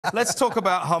Let's talk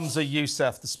about Humza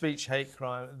Yousaf, the speech hate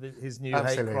crime, his new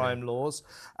hate crime laws.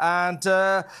 And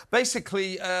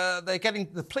basically,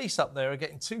 the police up there are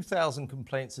getting 2,000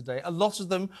 complaints a day. A lot of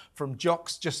them from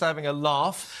jocks just having a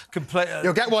laugh.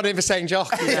 You'll get one in for saying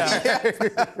jock. Yeah.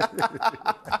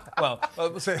 Well,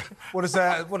 what does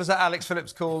that Alex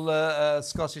Phillips call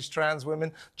Scottish trans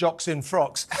women? Jocks in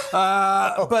frocks.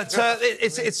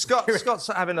 It's Scott's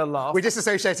having a laugh. We're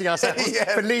disassociating ourselves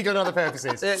for legal and other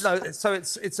purposes. So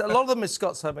it's a lot of them is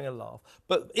Scott's having a laugh,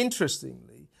 but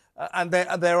interestingly, and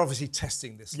they're obviously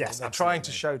testing this. Yes, they're trying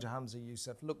to show to Humza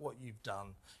Yousaf, look what you've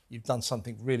done. You've done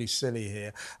something really silly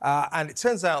here, and it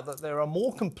turns out that there are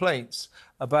more complaints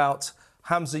about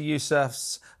Humza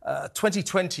Yousaf's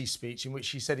 2020 speech, in which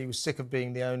he said he was sick of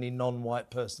being the only non-white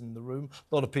person in the room.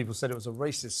 A lot of people said it was a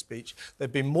racist speech. There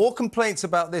have been more complaints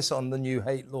about this on the new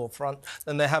hate law front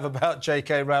than there have about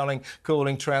J.K. Rowling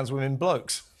calling trans women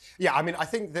blokes. Yeah, I mean, I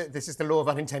think that this is the law of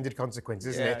unintended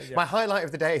consequences, isn't it? Yeah. My highlight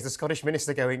of the day is the Scottish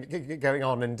minister going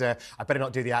on, and I better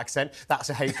not do the accent,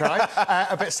 that's a hate crime,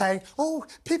 but saying, oh,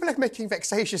 people are making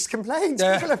vexatious complaints.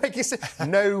 Yeah. People are making...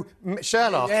 No,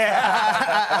 Sherlock.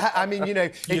 Yeah. I mean, you know...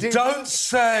 You don't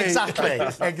say!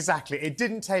 Exactly. It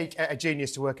didn't take a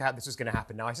genius to work out this was going to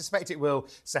happen. Now, I suspect it will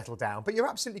settle down, but you're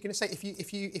absolutely going to say,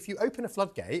 if you open a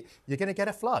floodgate, you're going to get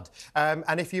a flood.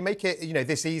 And if you make it, you know,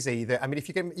 this easy, that I mean, if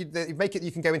you can make it,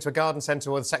 you can go into a garden centre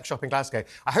or the sex shop in Glasgow.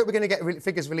 I hope we're going to get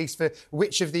figures released for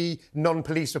which of the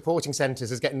non-police reporting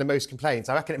centres is getting the most complaints.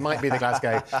 I reckon it might be the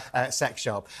Glasgow sex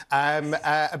shop.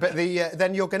 But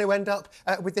then you're going to end up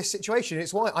with this situation.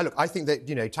 It's why I think that,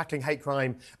 you know, tackling hate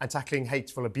crime and tackling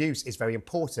hateful abuse is very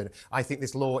important. I think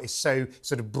this law is so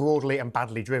sort of broadly and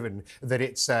badly driven that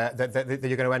it's that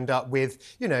you're going to end up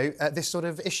with, you know, this sort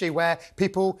of issue where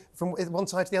people from one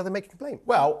side to the other make a complaint.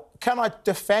 Well, can I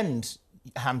defend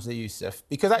Humza Yousaf?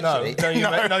 Because actually...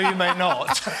 No, you may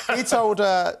not. He told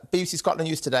BBC Scotland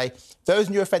News today, those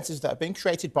new offences that have been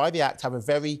created by the Act have a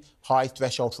very high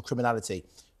threshold for criminality.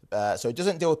 So it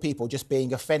doesn't deal with people just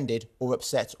being offended or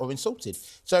upset or insulted.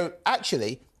 So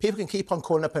actually, people can keep on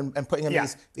calling up and putting in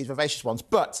these vivacious ones,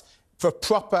 but for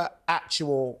proper,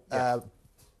 actual...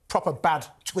 proper bad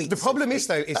tweets. The problem is,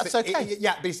 though, is that,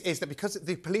 is that because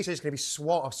the police are just going to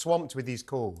be swamped with these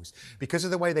calls, because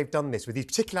of the way they've done this, with these,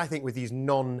 particularly, I think, with these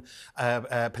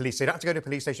non-police. So you don't have to go to a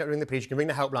police station, you don't ring the police, you can ring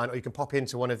the helpline, or you can pop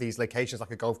into one of these locations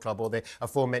like a golf club or the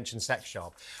aforementioned sex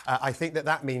shop. I think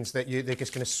that means that they're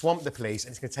just going to swamp the police,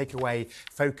 and it's going to take away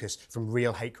focus from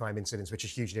real hate crime incidents, which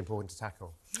is hugely important to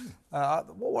tackle.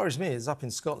 What worries me is up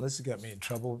in Scotland, this will get me in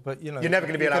trouble, but, you know... You're never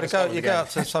going to be allowed to go. You go up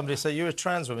to somebody and say, you're a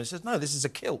trans woman. He says, no, this is a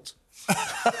kilt.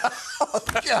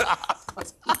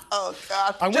 Oh,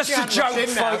 God. Just a joke,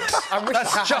 folks.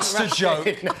 That's just a joke.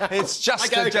 It's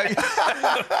just a joke.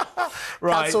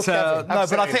 Right. No,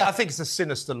 but I think it's a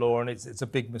sinister law, and it's a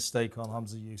big mistake on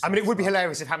Humza Yousaf. I mean, it would be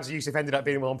hilarious if Humza Yousaf ended up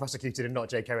being well prosecuted and not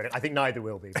J.K. Rowling. I think neither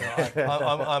will be.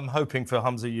 I'm hoping for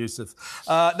Humza Yousaf.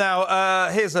 Now,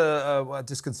 here's a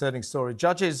disconcerting story.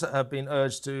 Judges have been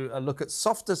urged to look at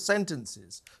softer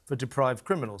sentences for deprived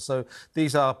criminals. So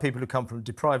these are people who come from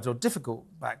deprived or difficult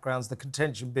backgrounds, the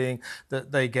contention being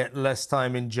that they get less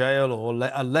time in jail or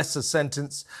a lesser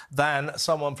sentence than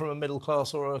someone from a middle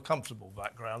class or a comfortable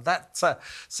background. That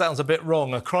sounds a bit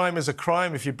wrong. A crime is a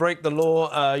crime. If you break the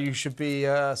law, you should be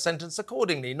sentenced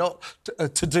accordingly, not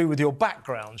to do with your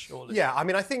background, surely. Yeah, I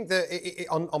mean, I think that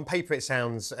on paper it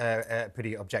sounds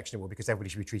pretty objectionable because everybody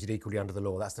should be treated equally under the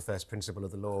law. That's the first principle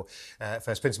of the law,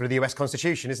 first principle of the US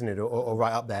Constitution, isn't it? Or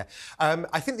right up there.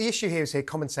 I think the issue here is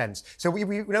common sense. So we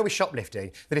know with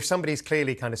shoplifting that if somebody's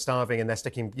clearly kind of starving and they're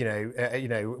sticking,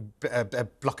 a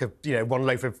block of, one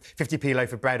loaf of 50p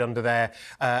loaf of bread under their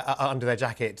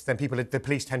jacket, then the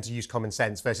police tend to use common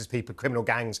sense versus criminal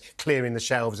gangs clearing the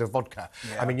shelves of vodka.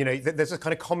 Yeah. I mean, there's a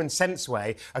kind of common sense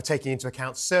way of taking into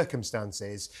account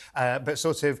circumstances, but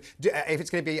sort of if it's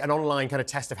going to be an online kind of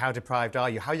test of how deprived are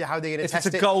you, how are they going to test it?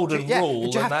 If it's a golden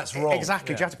rule, then that's wrong.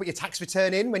 Exactly. Yeah. Do you have to put your tax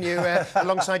return in when you're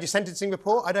alongside your sentencing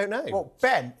report? I don't know. Well,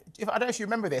 Ben, I don't know if you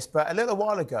remember this, but a little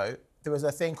while ago, there was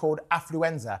a thing called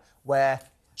affluenza, where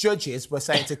judges were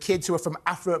saying to kids who are from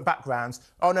affluent backgrounds,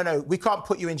 oh, no, we can't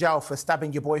put you in jail for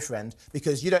stabbing your boyfriend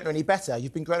because you don't know any better.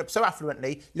 You've been grown up so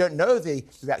affluently, you don't know the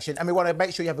reaction, and we want to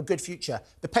make sure you have a good future.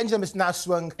 The pendulum has now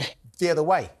swung the other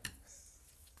way.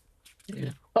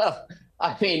 Well,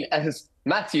 I mean, as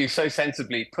Matthew so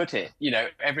sensibly put it,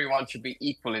 everyone should be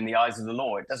equal in the eyes of the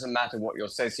law. It doesn't matter what your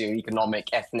socioeconomic,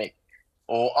 ethnic,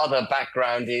 or other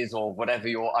background is, or whatever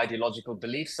your ideological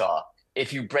beliefs are.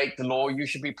 If you break the law, you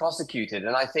should be prosecuted.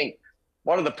 And I think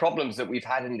one of the problems that we've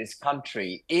had in this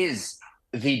country is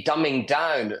the dumbing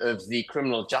down of the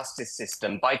criminal justice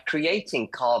system by creating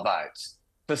carve-outs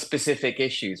for specific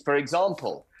issues. For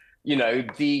example, you know,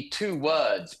 the two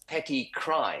words petty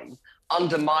crime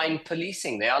undermine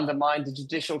policing. They undermine the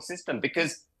judicial system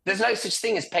because there's no such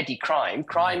thing as petty crime.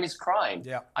 Crime is crime.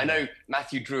 Yeah. I know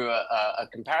Matthew drew a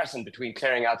comparison between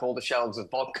clearing out all the shelves of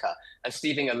vodka and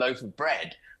stealing a loaf of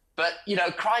bread. But, you know,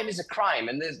 crime is a crime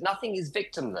and there's nothing is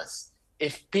victimless.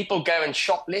 If people go and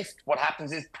shoplift, what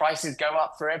happens is prices go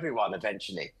up for everyone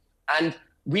eventually. And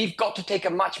we've got to take a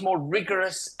much more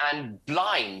rigorous and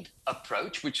blind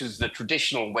approach, which is the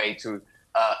traditional way to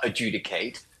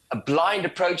adjudicate, a blind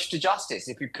approach to justice.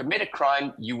 If you commit a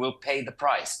crime, you will pay the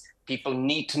price. People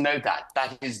need to know that.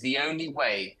 That is the only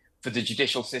way for the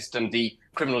judicial system, the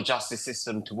criminal justice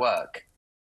system to work.